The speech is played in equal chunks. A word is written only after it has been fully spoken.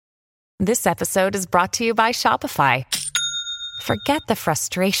This episode is brought to you by Shopify. Forget the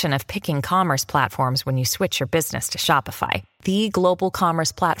frustration of picking commerce platforms when you switch your business to Shopify, the global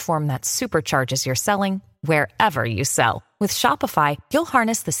commerce platform that supercharges your selling wherever you sell. With Shopify, you'll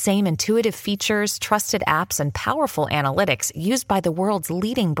harness the same intuitive features, trusted apps, and powerful analytics used by the world's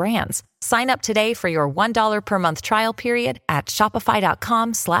leading brands. Sign up today for your $1 per month trial period at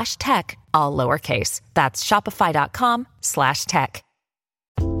shopify.com/tech, all lowercase. That's shopify.com/tech.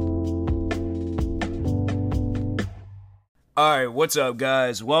 Alright, what's up,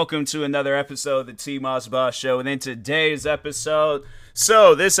 guys? Welcome to another episode of the T-Moss Boss Show. And in today's episode,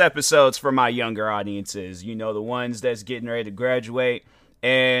 this episode's for my younger audiences, you know, the ones that's getting ready to graduate.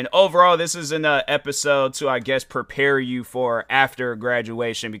 And overall, this is an episode to, I guess, prepare you for after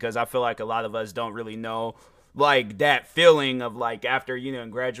graduation, because I feel like a lot of us don't really know, like, that feeling of, like, after, you know,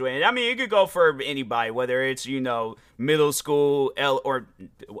 graduating. I mean, it could go for anybody, whether it's, you know, middle school, or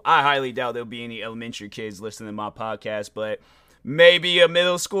I highly doubt there'll be any elementary kids listening to my podcast, but maybe a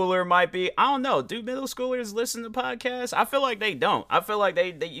middle schooler might be. I don't know. Do middle schoolers listen to podcasts? I feel like they don't. I feel like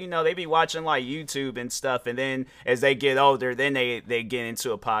they you know, they be watching like YouTube and stuff, and then as they get older, then they get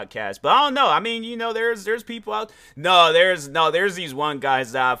into a podcast. But I don't know. I mean, you know, there's people out. There's these one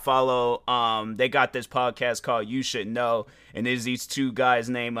guys that I follow. They got this podcast called You Should Know, and there's these two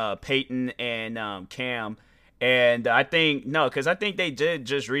guys named Peyton and Cam. And I think they did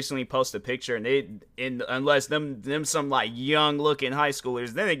just recently post a picture, and unless them some like young looking high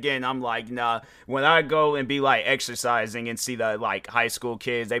schoolers, then again I'm like, nah. When I go and be like exercising and see the like high school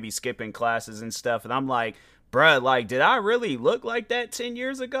kids, they be skipping classes and stuff, and I'm like, bruh, like, did I really look like that 10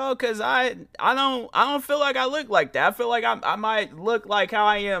 years ago? Cause I don't feel like I look like that. I feel like I might look like how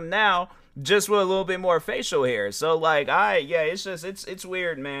I am now, just with a little bit more facial hair. So like it's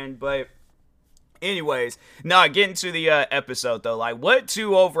weird, man, but. Anyways, getting to the episode, though, like, what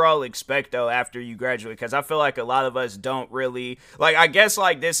to overall expect, though, after you graduate, because I feel like a lot of us don't really, like, I guess,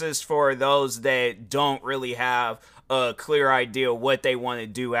 like, this is for those that don't really have a clear idea what they want to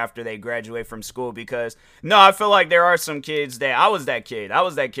do after they graduate from school, because, I feel like there are some kids that, I was that kid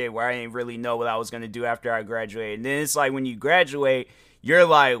where I didn't really know what I was going to do after I graduated, and then it's like, when you graduate, you're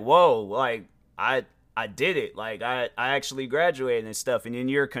like, whoa, like, I did it, like, I actually graduated and stuff, and then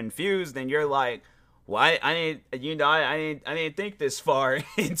you're confused, and you're like, well, I didn't think this far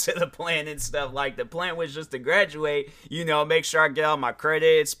into the plan and stuff. Like, the plan was just to graduate, you know, make sure I get all my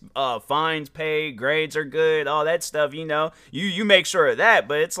credits, fines paid, grades are good, all that stuff, you know. You make sure of that,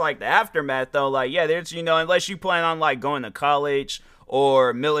 but it's like the aftermath, though. Like, yeah, there's, you know, unless you plan on, like, going to college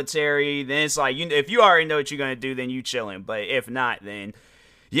or military, then it's like, if you already know what you're going to do, then you chilling. But if not, then...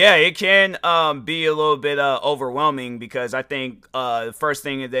 yeah, it can be a little bit overwhelming, because I think the first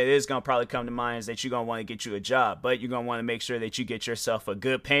thing that is going to probably come to mind is that you're going to want to get you a job, but you're going to want to make sure that you get yourself a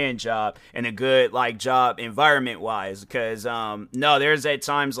good paying job and a good like job environment wise, because there's at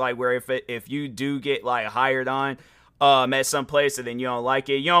times like where if you do get like hired on at some place and then you don't like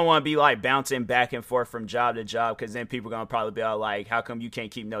it, you don't want to be like bouncing back and forth from job to job, because then people are going to probably be all like, how come you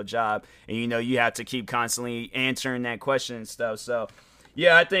can't keep no job? And you know, you have to keep constantly answering that question and stuff. So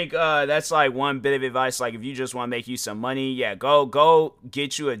yeah, I think that's like one bit of advice. Like, if you just want to make you some money, yeah, go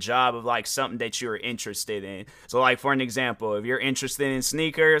get you a job of like something that you're interested in. So like, for an example, if you're interested in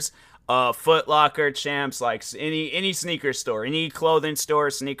sneakers, Foot Locker, Champs, like any sneaker store, any clothing store,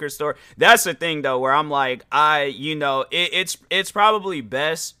 sneaker store. That's the thing though, where I'm like, it's probably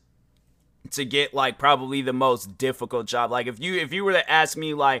best to get like probably the most difficult job. Like if you were to ask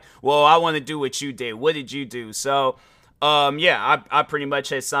me like, well, I want to do what you did, what did you do? So I pretty much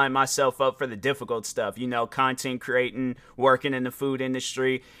had signed myself up for the difficult stuff, you know, content creating, working in the food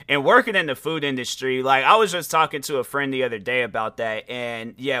industry. And working in the food industry, like, I was just talking to a friend the other day about that.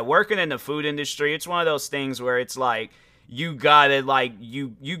 And yeah, working in the food industry, it's one of those things where it's like, you gotta like,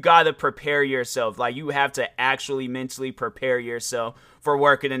 you gotta prepare yourself. Like, you have to actually mentally prepare yourself for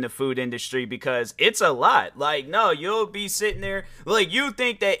working in the food industry, because it's a lot. Like, no, you'll be sitting there, like, you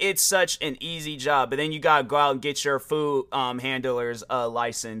think that it's such an easy job, but then you gotta go out and get your food handler's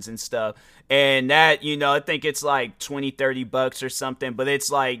license and stuff. And that, you know, I think it's like $20-$30 or something, but it's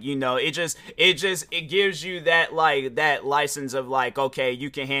like, you know, it gives you that, like, that license of like, okay,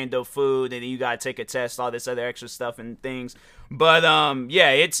 you can handle food, and then you gotta take a test, all this other extra stuff and things. But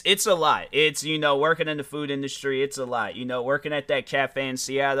yeah, it's a lot. It's, you know, working in the food industry, it's a lot. You know, working at that cafe in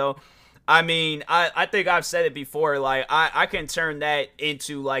Seattle, I mean, I think I've said it before, like, I can turn that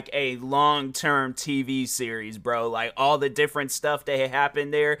into, like, a long-term TV series, bro. Like, all the different stuff that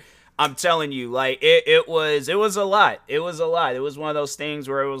happened there, I'm telling you, like it was a lot. It was a lot. It was one of those things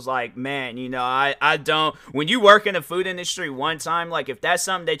where it was like, man, I don't. When you work in the food industry one time, like if that's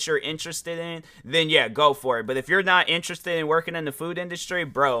something that you're interested in, then yeah, go for it. But if you're not interested in working in the food industry,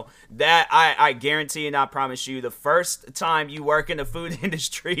 bro, that I guarantee and I promise you, the first time you work in the food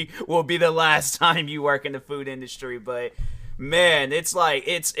industry will be the last time you work in the food industry. But man, it's like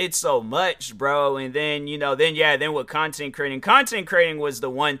it's so much, bro. And then then with content creating was the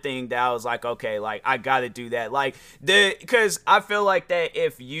one thing that I was like, okay, like I gotta do that, like because I feel like that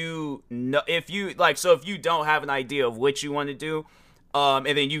if you don't have an idea of what you want to do,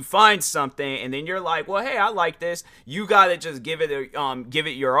 and then you find something, and then you're like, well, hey, I like this. You gotta just give it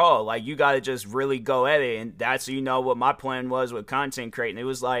your all. Like you gotta just really go at it, and that's what my plan was with content creating. It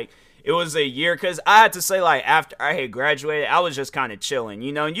was like. It was a year, because I had to say, like, after I had graduated, I was just kind of chilling,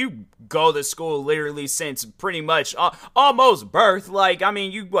 and you go to school literally since pretty much almost birth. Like, I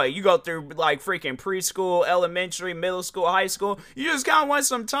mean, you go through, like, freaking preschool, elementary, middle school, high school. You just kind of want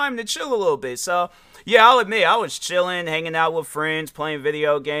some time to chill a little bit. So, yeah, I'll admit, I was chilling, hanging out with friends, playing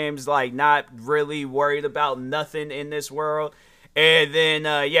video games, like, not really worried about nothing in this world. And then,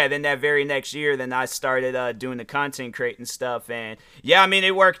 then that very next year, then I started doing the content creating stuff. And, yeah, I mean,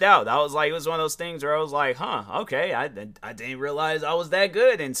 it worked out. I was like, it was one of those things where I was like, huh, okay, I didn't realize I was that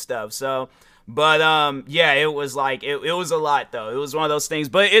good and stuff. So, but, it was like, it was a lot, though. It was one of those things.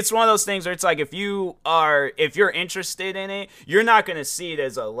 But it's one of those things where it's like, if you're interested in it, you're not going to see it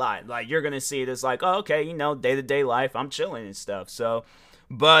as a lot. Like, you're going to see it as like, oh, okay, day-to-day life, I'm chilling and stuff. So,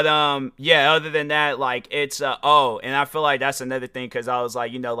 but, other than that, like, it's, and I feel like that's another thing, because I was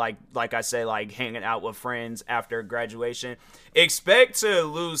like, like I said, like, hanging out with friends after graduation, expect to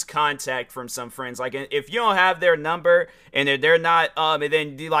lose contact from some friends. Like, if you don't have their number, and they're not, and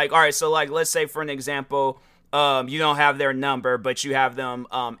then you like, all right, so, like, let's say, for an example, you don't have their number, but you have them,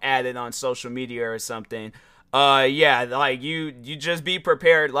 added on social media or something. Like you just be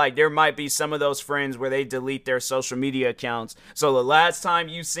prepared. Like there might be some of those friends where they delete their social media accounts. So the last time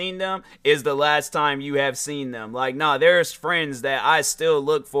you've seen them is the last time you have seen them. Like, nah, there's friends that I still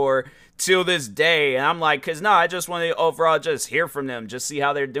look for till this day. And I'm like, cause I just want to overall just hear from them, just see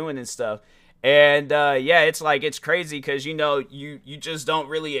how they're doing and stuff. And, it's like, it's crazy because, you just don't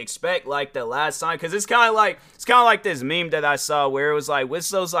really expect, like, the last time, because it's kind of like this meme that I saw where it was like, what's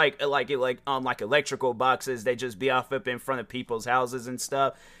those, like electrical boxes, they just be off up in front of people's houses and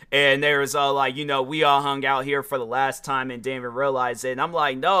stuff, and there was like, we all hung out here for the last time and didn't even realize it, and I'm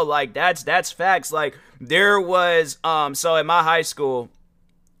like, no, like, that's facts. Like, there was, so at my high school,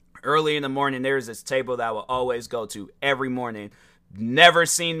 early in the morning, there was this table that I would always go to every morning. Never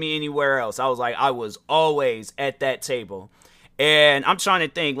seen me anywhere else. I was always at that table. And I'm trying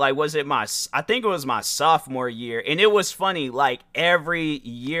to think, like, I think it was my sophomore year. And it was funny, like, every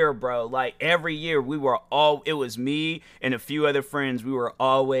year, bro, like, every year it was me and a few other friends. We were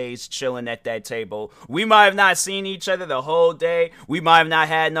always chilling at that table. We might have not seen each other the whole day. We might have not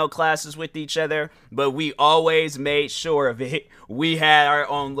had no classes with each other, but we always made sure of it. We had our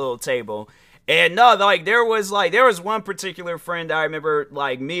own little table. And no, like, there was one particular friend that I remember,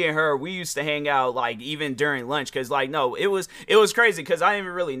 like, me and her, we used to hang out, like, even during lunch, because, like, no, it was crazy, because I didn't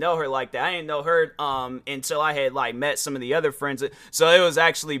even really know her like that. I didn't know her, until I had, like, met some of the other friends, so it was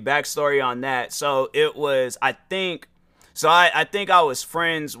actually backstory on that. So it was, I think I was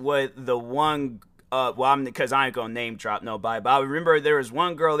friends with the one, because I ain't gonna name drop nobody, but I remember there was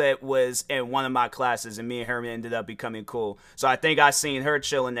one girl that was in one of my classes, and me and her ended up becoming cool. So I think I seen her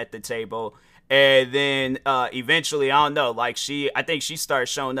chilling at the table. And then eventually, I don't know, like I think she started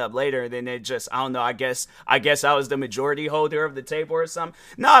showing up later. And then it just, I don't know, I guess I was the majority holder of the table or something.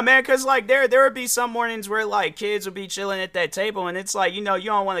 Nah, man, because like there would be some mornings where like kids would be chilling at that table, and it's like, you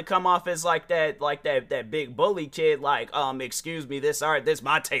don't want to come off as like that big bully kid, like, excuse me, this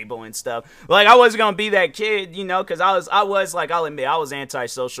my table and stuff. Like, I wasn't gonna be that kid, because I was like, I'll admit, I was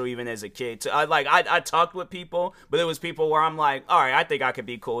antisocial even as a kid. I talked with people, but it was people where I'm like, all right, I think I could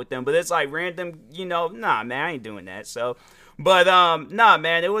be cool with them, but it's like random. Nah, man, I ain't doing that. So, but nah,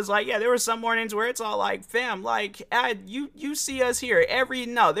 man, it was like, yeah, there were some mornings where it's all like, fam, like, you see us here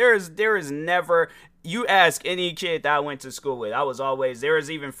there is never. You ask any kid that I went to school with, there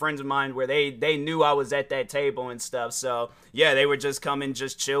was even friends of mine where they knew I was at that table and stuff. So yeah, they would just come and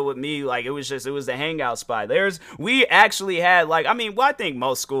just chill with me. Like, it was the hangout spot. We actually had, like, I mean, well, I think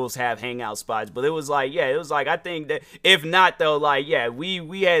most schools have hangout spots, but it was like, I think that if not though, like, yeah,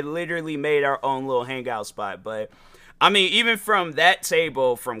 we had literally made our own little hangout spot. But I mean, even from that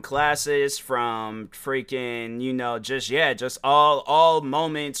table, from classes, from freaking, just all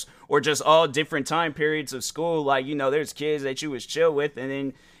moments, or just all different time periods of school, like, there's kids that you was chill with, and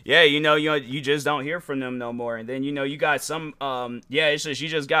then, yeah, you just don't hear from them no more. And then, you got some, it's just, you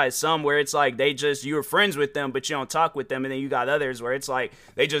just got some where it's like you were friends with them, but you don't talk with them. And then you got others where it's like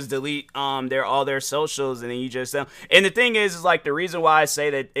they just delete all their socials, and then you just, and the thing is like the reason why I say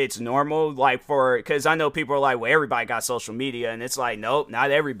that it's normal, like because I know people are like, well, everybody got social media, and it's like, nope,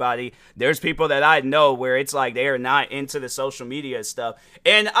 not everybody. There's people that I know where it's like they are not into the social media stuff.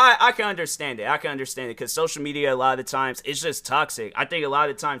 And I can understand it. I can understand it because social media, a lot of the times, it's just toxic. I think a lot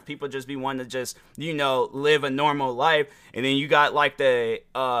of the times people just be wanting to just, live a normal life. And then you got like the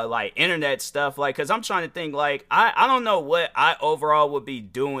like internet stuff, like, because I'm trying to think, like, I don't know what I overall would be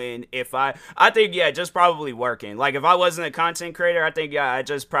doing if I think, yeah, just probably working. Like, if I wasn't a content creator, I think, yeah, I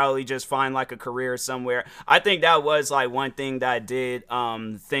just probably just find like a career somewhere. I think that was like one thing that I did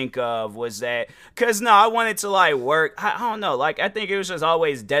think of was that, because no, I wanted to like work. I don't know, like, I think it was just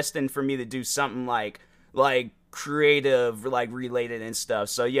always destined for me to do something like creative, like related and stuff.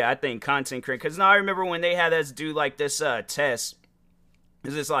 So yeah, I think content creator, because now I remember when they had us do like this test.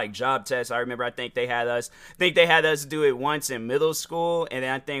 Is this like job test? I remember. I think they had us do it once in middle school, and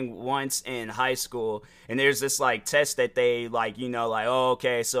then I think once in high school. And there's this like test that they like, like, oh,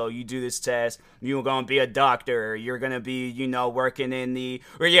 okay, so you do this test, you're gonna be a doctor, or you're gonna be, working in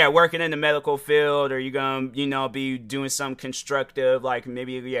the medical field, or you're gonna, be doing some constructive, like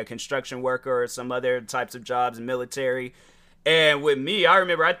maybe construction worker or some other types of jobs in military. And with me, I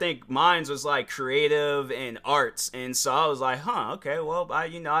remember, I think mine was like creative and arts, and so I was like, huh, okay, well,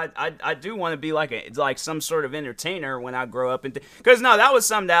 I do want to be like some sort of entertainer when I grow up, and because no, that was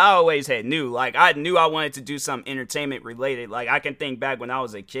something that I always had knew. Like, I knew I wanted to do some entertainment related. Like, I can think back when I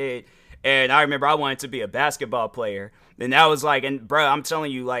was a kid, and I remember I wanted to be a basketball player. And that was like, and bro, I'm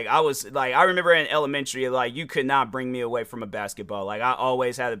telling you, like, I remember in elementary, like, you could not bring me away from a basketball. Like, I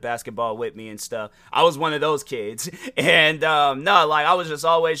always had a basketball with me and stuff. I was one of those kids. And, no, like, I was just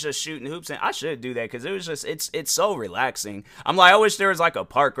always just shooting hoops, and I should do that because it was just, it's so relaxing. I'm like, I wish there was like a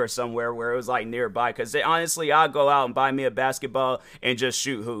park or somewhere where it was like nearby, because honestly, I'll go out and buy me a basketball and just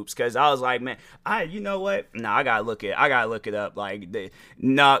shoot hoops, because I was like, man, you know what? Nah, I gotta look it up. Like,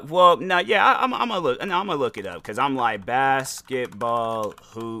 I'm gonna look it up, because I'm like, basketball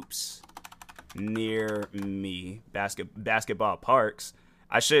hoops near me. Basketball parks.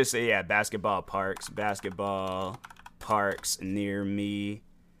 I should say, yeah, basketball parks near me.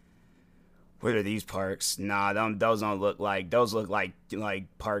 What are these parks? Nah, those look like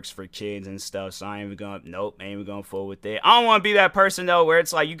parks for kids and stuff. So I ain't even gonna fool with it. I don't want to be that person though, where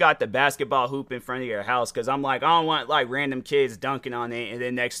it's like you got the basketball hoop in front of your house, because I'm like, I don't want like random kids dunking on it, and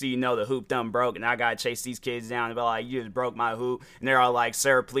then next thing you know, the hoop done broke, and I gotta chase these kids down and be like, you just broke my hoop, and they're all like,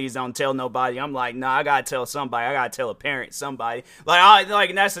 sir, please don't tell nobody. I'm like, nah, I gotta tell somebody. I gotta tell a parent, somebody.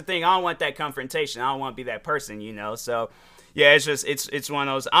 And that's the thing. I don't want that confrontation. I don't want to be that person, So. Yeah, it's just, it's one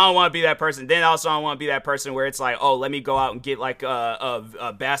of those, I don't want to be that person. Then also I don't want to be that person where it's like, oh, let me go out and get like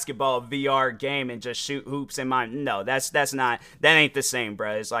a basketball VR game and just shoot hoops in my, no, that's not, that ain't the same,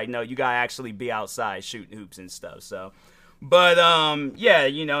 bro. It's like, no, you gotta actually be outside shooting hoops and stuff, so. But, yeah,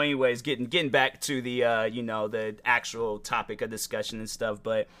 anyways, getting back to the, the actual topic of discussion and stuff,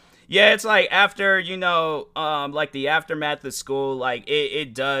 but. Yeah, it's like after, like the aftermath of school, like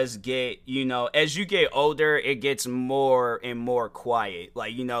it does get, as you get older, it gets more and more quiet.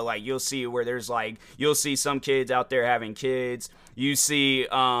 Like, like you'll see where you'll see some kids out there having kids. You see,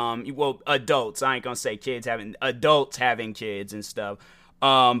 adults, I ain't gonna say adults having kids and stuff.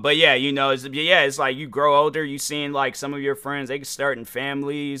 But yeah, it's like you grow older, you seeing like some of your friends, they starting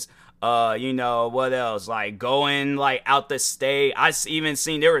families. What else? Like going like out the state. I even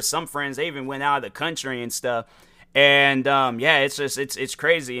seen there were some friends, they even went out of the country and stuff. And yeah, it's just it's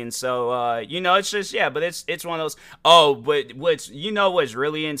crazy. And so it's just, yeah, but it's one of those, but what's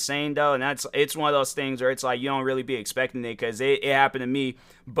really insane though, and it's one of those things where it's like you don't really be expecting it, because it happened to me.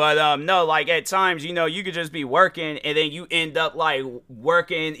 But no, like at times, you could just be working, and then you end up like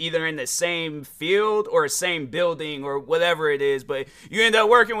working either in the same field or same building or whatever it is, but you end up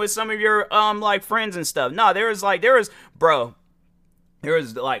working with some of your like friends and stuff. No, there was bro. There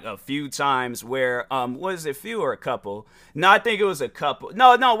was like a few times where, was it few or a couple? No, I think it was a couple.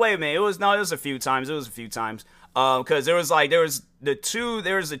 No, wait a minute. It was a few times. Cause there was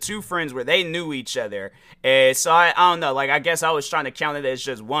the two friends where they knew each other. And so I don't know, like, I guess I was trying to count it as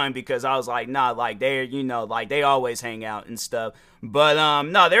just one, because I was like, nah, like they're, like they always hang out and stuff. But,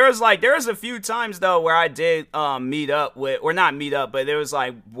 no, there was a few times though where I did, meet up with, or not meet up, but there was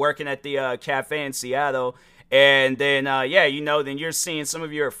like working at the, cafe in Seattle. And then, then you're seeing some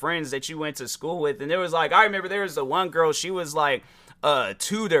of your friends that you went to school with. And there was like, I remember there was the one girl, she was like,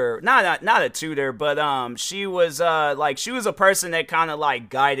 tutor, not a tutor, but she was she was a person that kind of like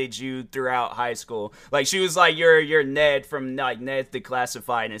guided you throughout high school. Like she was like your Ned from like Ned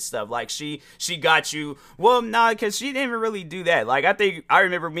Declassified and stuff. Like she got you. Well, nah, because she didn't really do that. Like I think I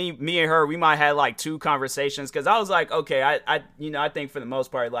remember me and her, we might have like 2 conversations because I was like, okay, I think for the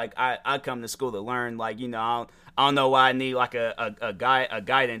most part, like I come to school to learn. Like I don't know why I need like a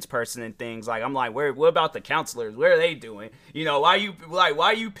guidance person and things. Like I'm like, what about the counselors? What are they doing?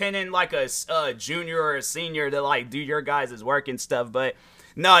 Why you pinning like a junior or a senior to like do your guys' work and stuff? But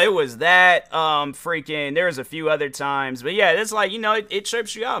no, it was that. There was a few other times, but yeah, it's like it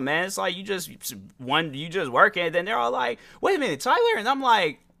trips you out, man. It's like you just working, and then they're all like, wait a minute, Tyler, and I'm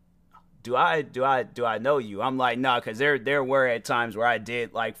like, do I know you? I'm like, no, because there were at times where I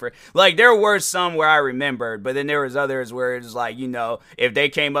did there were some where I remembered, but then there was others where it was like, if they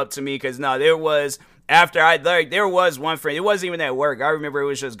came up to me, because there was there was one friend, it wasn't even at work. I remember it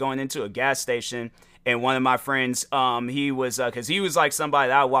was just going into a gas station. And one of my friends, he was, because he was like somebody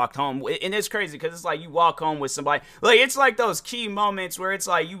that I walked home with. And it's crazy because it's like you walk home with somebody. Like, it's like those key moments where it's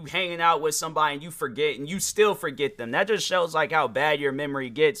like you hanging out with somebody and you forget and you still forget them. That just shows like how bad your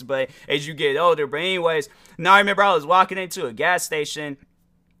memory gets, but as you get older. But anyways, now I remember I was walking into a gas station.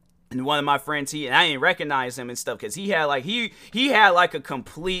 And one of my friends, and I didn't recognize him and stuff because he had like he had like a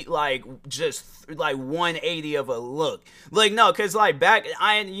complete like just like 180 of a look. Like no, because like back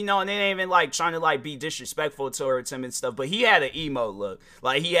and they ain't even like trying to like be disrespectful towards him and stuff. But he had an emo look.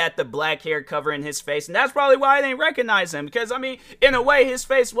 Like he had the black hair covering his face, and that's probably why I didn't recognize him. Because I mean, in a way, his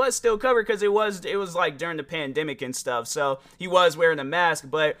face was still covered because it was like during the pandemic and stuff. So he was wearing a mask,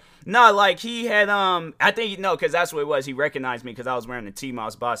 but. No, like he had I think because that's what it was. He recognized me because I was wearing the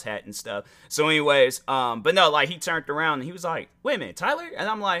T-Moss boss hat and stuff. So anyways, but no, like he turned around and he was like, "Wait a minute, Tyler?" And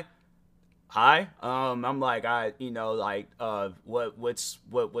I'm like, "Hi." I'm like, what's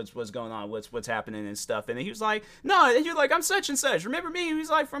going on? What's happening and stuff. And then he was like, "No," and you're like, "I'm such and such. Remember me?" He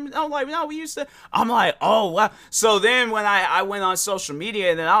was like, I'm like, "No, we used to." I'm like, "Oh wow." So then when I went on social media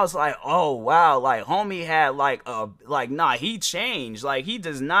and then I was like, "Oh wow," like homie had he changed. Like he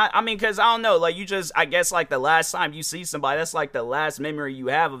does not. I mean, because I don't know, like I guess like the last time you see somebody, that's like the last memory you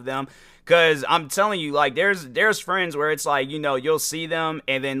have of them. Because I'm telling you, like, there's friends where it's like, you'll see them,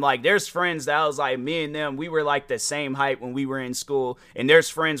 and then, like, there's friends that I was like, me and them, we were, like, the same height when we were in school, and there's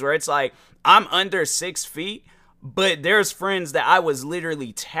friends where it's like, I'm under 6 feet, but there's friends that I was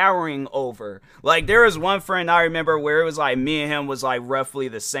literally towering over. Like, there was one friend I remember where it was like, me and him was, like, roughly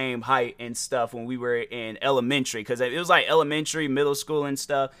the same height and stuff when we were in elementary, because it was, like, elementary, middle school and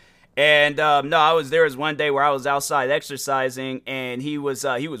stuff. And there was one day where I was outside exercising, and he was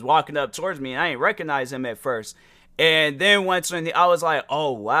walking up towards me, and I didn't recognize him at first. And then once when I was like,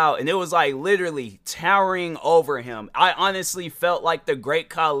 oh wow, and it was like literally towering over him. I honestly felt like the Great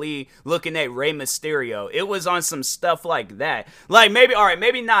Khali looking at Rey Mysterio. It was on some stuff like that. Like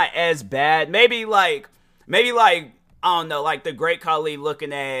maybe not as bad. Maybe like I don't know, like the Great Khali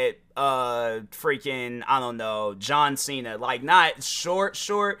looking at freaking, I don't know, John Cena. Like not short,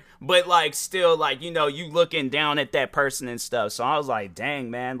 but like still like, you looking down at that person and stuff. So I was like, dang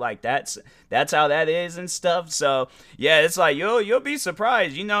man, like that's how that is and stuff. So yeah, it's like you'll be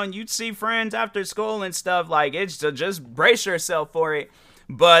surprised, and you'd see friends after school and stuff. Like it's to just brace yourself for it.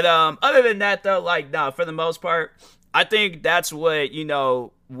 But other than that though, like no, for the most part, I think that's what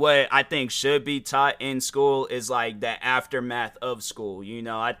I think should be taught in school is like the aftermath of school.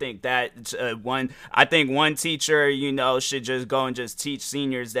 I think that one teacher, should just go and just teach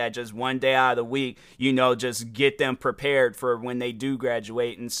seniors that just one day out of the week, just get them prepared for when they do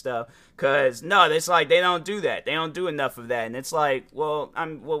graduate and stuff. Cause no, it's like they don't do that. They don't do enough of that, and it's like,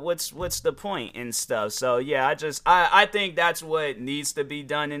 what's the point and stuff? So yeah, I think that's what needs to be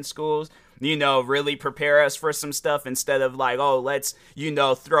done in schools. Really prepare us for some stuff instead of like, oh, let's,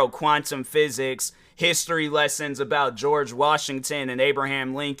 throw quantum physics, history lessons about George Washington and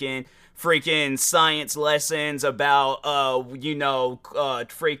Abraham Lincoln, freaking science lessons about,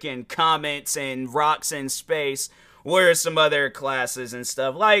 freaking comets and rocks in space. Where are some other classes and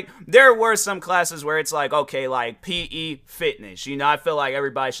stuff? Like, there were some classes where it's like, okay, like PE, fitness. I feel like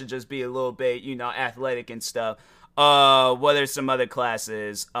everybody should just be a little bit, athletic and stuff. What are some other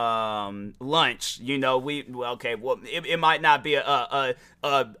classes? Lunch, it might not be an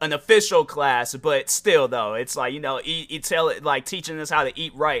official class, but still though, it's like, teaching us how to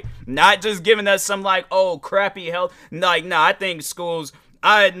eat right, not just giving us some like, oh, crappy health. Like, no, I think schools,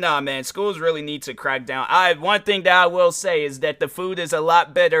 Nah, man, schools really need to crack down. One thing that I will say is that the food is a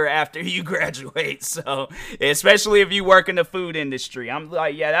lot better after you graduate. So, especially if you work in the food industry, I'm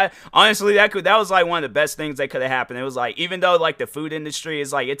like, yeah, honestly, that was like one of the best things that could have happened. It was like, even though like the food industry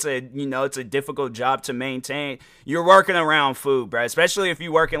is like, it's a difficult job to maintain. You're working around food, bro. Especially if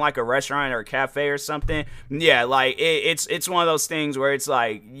you work in like a restaurant or a cafe or something. Yeah, like it's one of those things where it's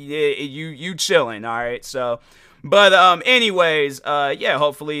like you chilling, all right. So. But anyways,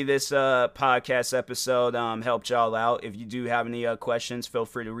 hopefully this podcast episode helped y'all out. If you do have any questions, feel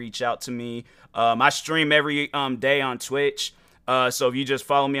free to reach out to me. I stream every day on Twitch. So if you just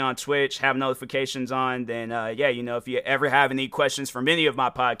follow me on Twitch, have notifications on, then if you ever have any questions from any of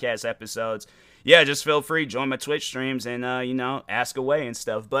my podcast episodes, just feel free, join my Twitch streams and, ask away and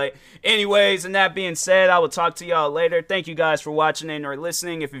stuff. But anyways, and that being said, I will talk to y'all later. Thank you guys for watching and or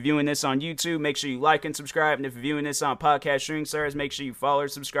listening. If you're viewing this on YouTube, make sure you like and subscribe. And if you're viewing this on podcast streaming service, make sure you follow or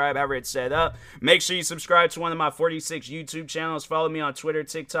subscribe, however it's set up. Make sure you subscribe to one of my 46 YouTube channels. Follow me on Twitter,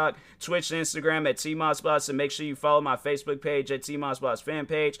 TikTok, Twitch, and Instagram at TMossBoss. And make sure you follow my Facebook page at TMossBoss fan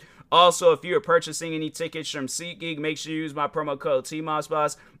page. Also, if you are purchasing any tickets from SeatGeek, make sure you use my promo code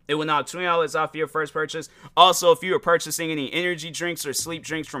TMossBoss. It will knock $20 off your first purchase. Also, if you are purchasing any energy drinks or sleep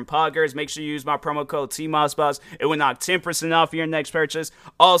drinks from Poggers, make sure you use my promo code TMossBoss. It will knock 10% off your next purchase.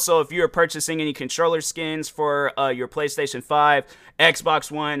 Also, if you are purchasing any controller skins for your PlayStation 5, Xbox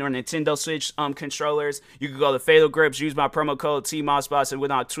One, or Nintendo Switch controllers, you can go to Fatal Grips, use my promo code TMossBoss, and will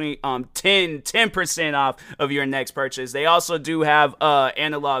knock 10% off of your next purchase. They also do have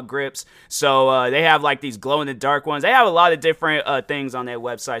analog grips, so they have like these glow-in-the-dark ones. They have a lot of different things on their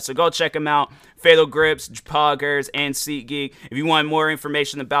website, so go check them out. Fatal Grips, Poggers, and SeatGeek. If you want more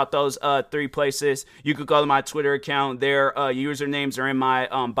information about those three places, you could go to my Twitter account. Their usernames are in my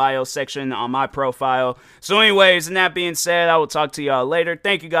bio section on my profile. So anyways, and that being said, I will talk to y'all later.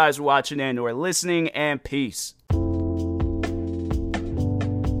 Thank you guys for watching and or listening, and peace.